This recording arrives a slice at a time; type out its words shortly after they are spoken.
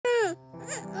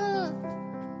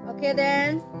Okay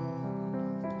then.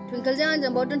 Twinkle jangan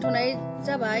jam bodoh tunai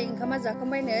jabai, ingkama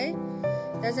jakambai nih.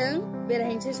 Dajeng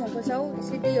berahinse Sonkoshau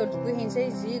isi dia dugwi hinse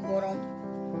isi gorom.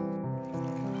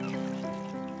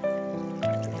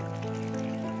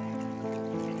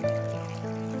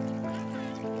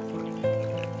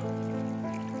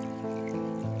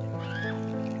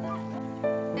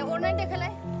 Nih ornai dekalai,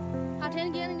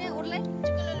 hatian gian nih orlai.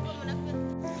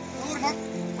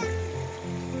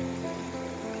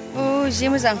 Oh, ji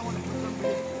moजां.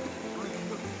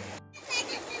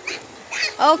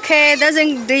 Okay,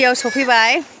 dajeng दैयाव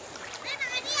सफैबाय.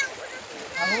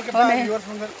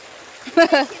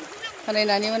 हनै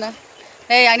नानि Mona.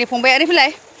 Hey, आंनि फंबाय ओरै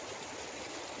फैलाय.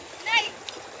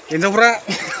 हिनजावफ्रा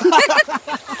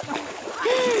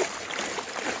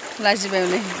लाजिबाय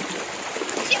हनै.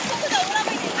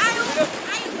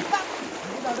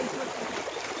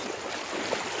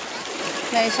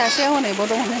 नै सासेया हनै बाव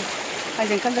दं हनै.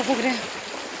 आंजों ओंखाम जाफैग्राया.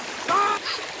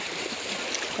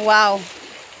 Wow.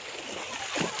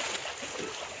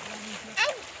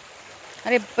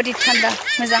 ओरैबायदि थान्दा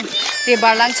मोजां दै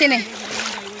बारलांसै नै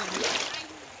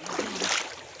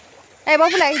ए बाव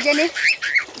फैलाय जेनि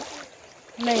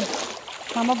नै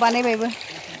माबा बानायबायबो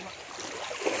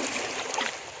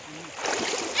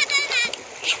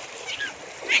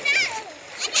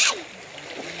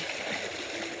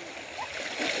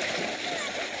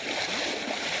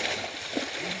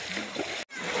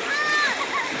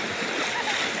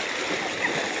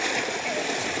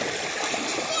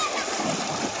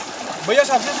बैयाव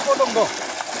साबसे स्पट दं द'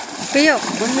 बैयाव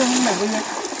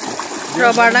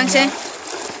र' बारलांसै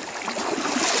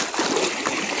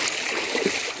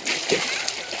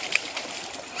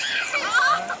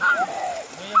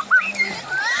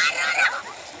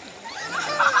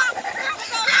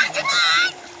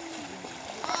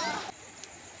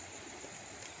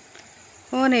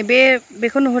नै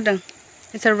बेखौ नुहुरदों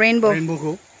It's a rainbow.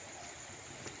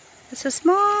 It's a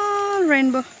small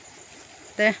rainbow.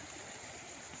 There.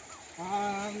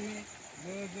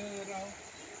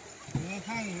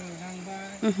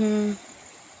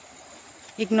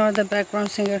 Ignore the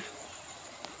background singer.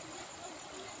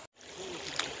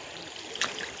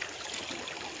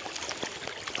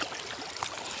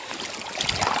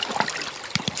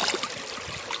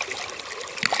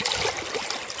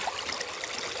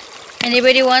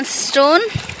 Anybody wants stone?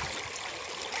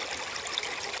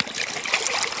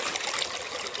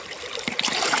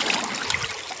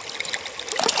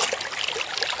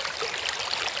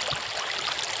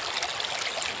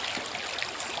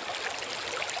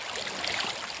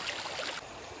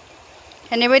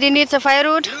 Anybody needs a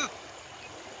firewood?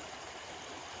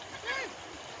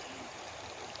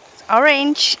 It's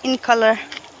orange in color.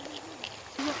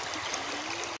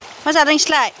 What's that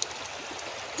slide?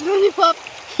 Lollipop.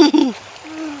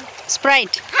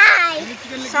 Sprite. Hi.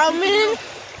 Chow-mein.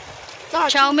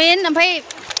 Chow-mein. Ampai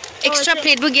extra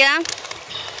plate bu gaya.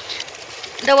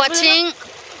 The watching.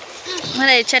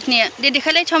 Mana chutney? Dia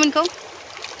dikalai chow-mein kau?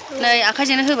 Nai akhir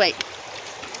jenis hubai.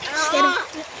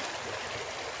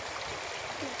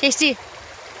 Tasty.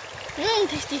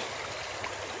 Tasty.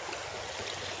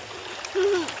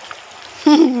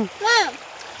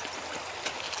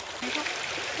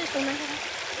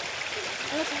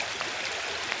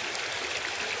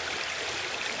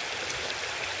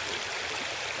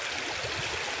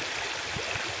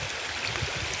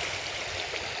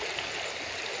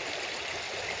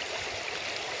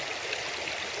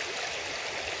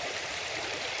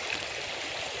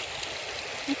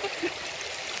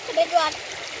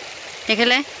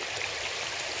 Dekhale.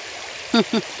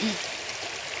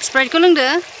 Sprite ko lang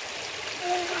da.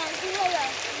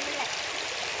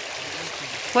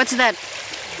 What's that?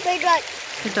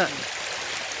 Ito.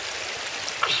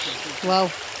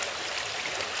 Wow.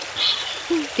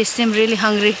 They seem really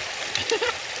hungry.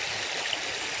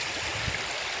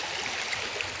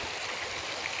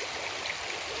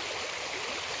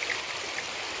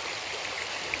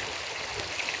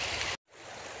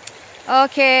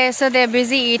 Okay, so they're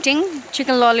busy eating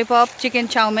chicken lollipop, chicken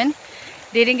chow-mein.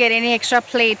 They didn't get any extra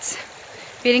plates.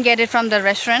 We didn't get it from the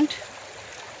restaurant.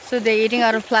 So they're eating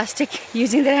out of plastic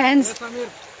using their hands.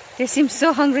 They seem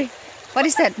so hungry. What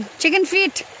is that? Chicken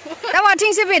feet.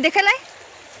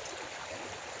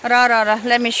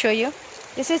 Let me show you.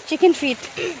 This is chicken feet.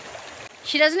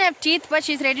 She doesn't have teeth, but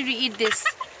she's ready to eat this.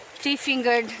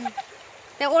 Three-fingered.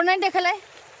 They ornai dekhalai.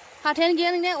 Hathen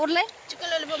gian ne orlai. Chicken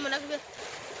lollipop manak be.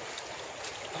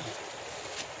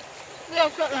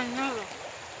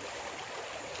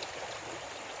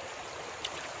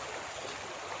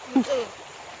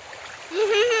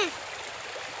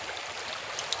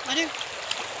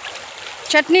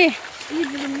 Chutney.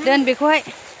 Then because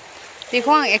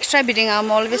extra bidding,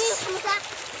 I'm always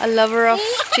a lover of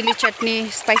chili chutney,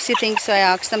 spicy things, so I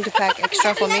asked them to pack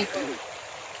extra for me.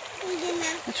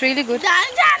 It's really good.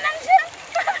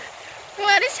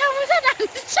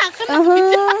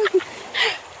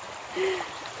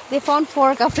 They found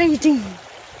fork after eating.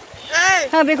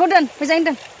 Beko done. Pajang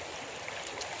done.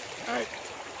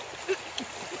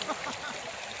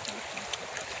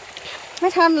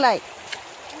 What hand like?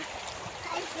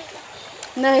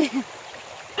 No.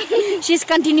 She's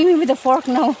continuing with the fork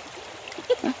now.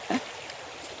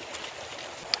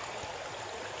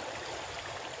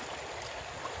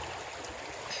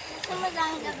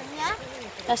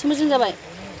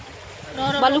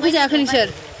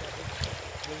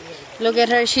 Look at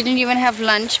her, she didn't even have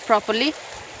lunch properly.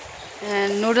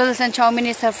 And noodles and chow mein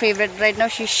is her favorite. Right now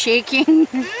she's shaking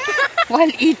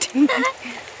while eating.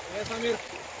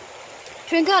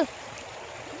 Twinkle,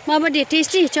 Mama,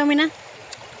 tasty chow mein?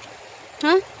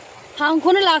 Huh? Hang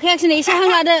kono lakhe action isa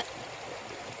hang ada.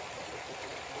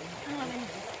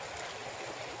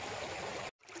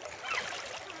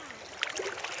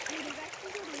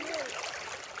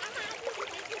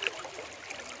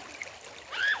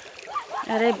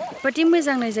 Are pati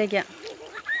mojang nai jagya.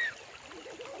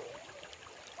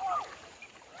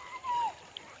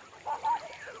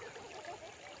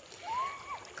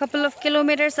 Couple of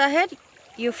kilometers ahead,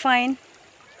 you find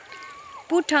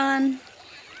Bhutan.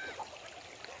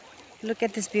 Look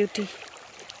at this beauty.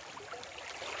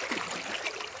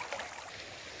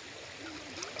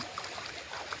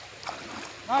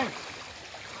 Hi.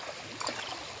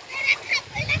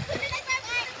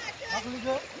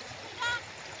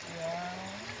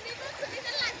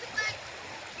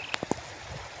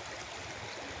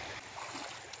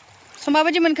 So,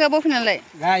 Babaji, man kabo finalay.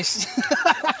 Guys.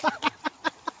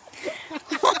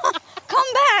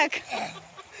 Come back.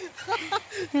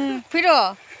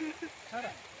 Piro.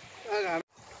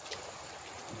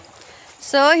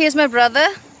 So here's my brother.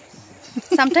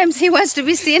 Sometimes he wants to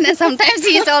be seen, and sometimes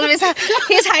he is always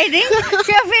he's hiding.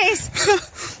 Show your face.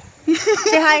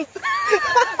 Say hi.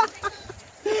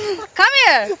 Come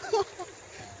here.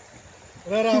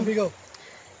 Where we go?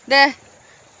 There.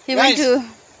 He went Guys. to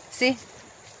see.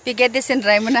 We get this in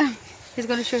RAIMONA. He's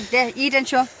going to show. There, eat and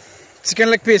show. Chicken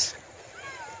leg piece.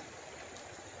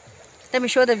 Let me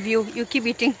show the view. You keep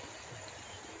eating.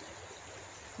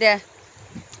 There.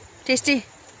 Tasty.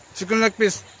 Chicken leg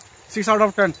piece. 6 out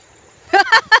of 10.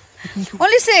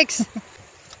 Only 6.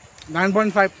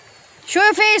 9.5. Show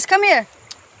your face. Come here.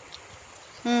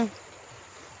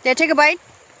 There, take a bite.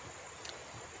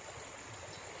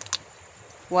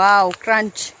 Wow,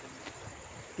 crunch.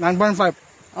 9.5.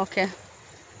 Okay.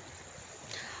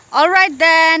 Alright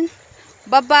then.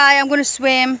 Bye-bye. I'm going to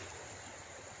swim.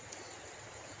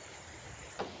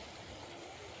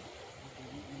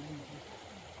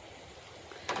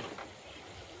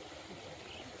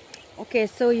 Okay,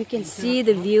 so you can see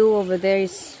the view over there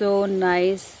is so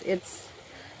nice. It's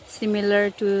similar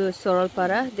to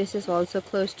Soralpara. This is also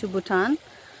close to Bhutan.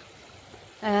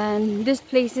 And this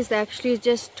place is actually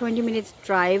just 20 minutes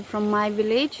drive from my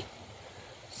village.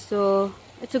 So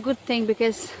it's a good thing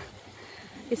because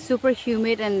it's super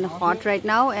humid and hot right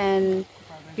now, and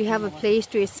we have a place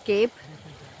to escape.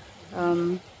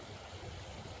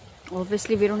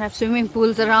 Obviously we don't have swimming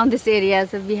pools around this area,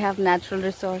 so we have natural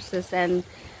resources, and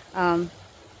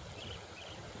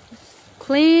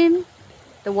clean.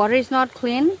 The water is not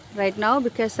clean right now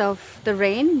because of the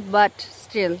rain, but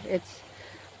still it's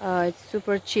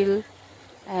super chill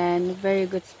and very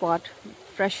good spot.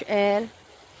 Fresh air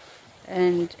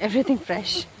and everything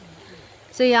fresh.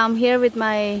 So yeah, I'm here with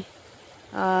my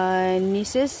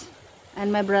nieces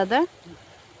and my brother.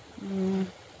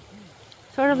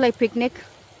 Sort of like picnic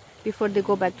before they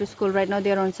go back to school. Right now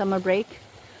they're on summer break,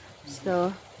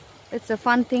 so it's a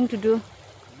fun thing to do,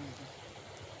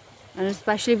 and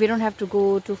especially we don't have to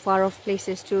go to far off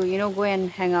places to, you know, go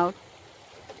and hang out.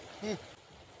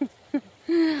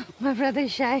 My brother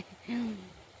is shy.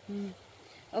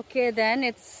 Okay, then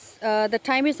it's the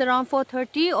time is around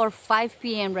 4:30 or 5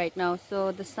 p.m. right now,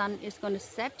 so the sun is going to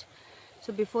set.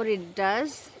 So before it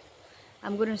does,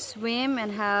 I'm going to swim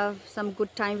and have some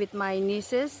good time with my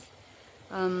nieces.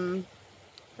 I'm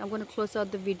going to close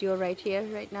out the video right here,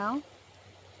 right now.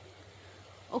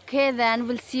 Okay, then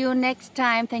we'll see you next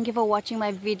time. Thank you for watching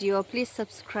my video. Please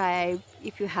subscribe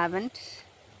if you haven't,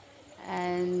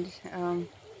 and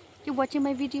keep watching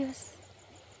my videos.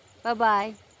 Bye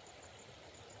bye.